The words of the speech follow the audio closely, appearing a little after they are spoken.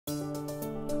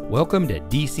Welcome to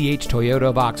DCH Toyota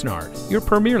of Oxnard, your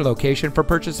premier location for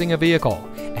purchasing a vehicle.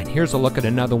 And here's a look at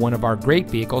another one of our great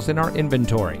vehicles in our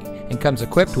inventory, and comes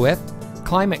equipped with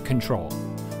climate control,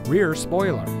 rear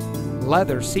spoiler,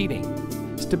 leather seating,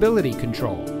 stability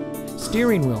control,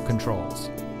 steering wheel controls,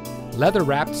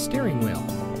 leather-wrapped steering wheel,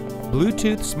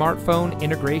 Bluetooth smartphone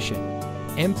integration,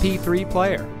 MP3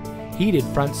 player, heated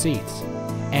front seats,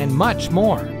 and much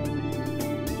more.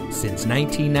 Since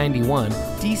 1991,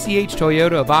 DCH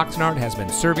Toyota of Oxnard has been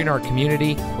serving our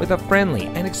community with a friendly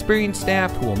and experienced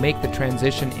staff who will make the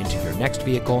transition into your next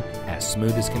vehicle as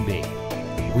smooth as can be.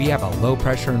 We have a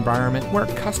low-pressure environment where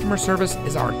customer service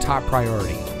is our top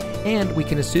priority, and we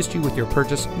can assist you with your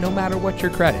purchase no matter what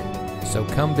your credit. So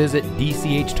come visit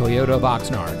DCH Toyota of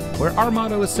Oxnard, where our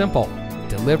motto is simple: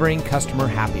 delivering customer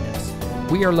happiness.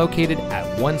 We are located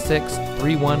at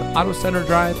 1631 Auto Center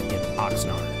Drive in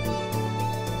Oxnard.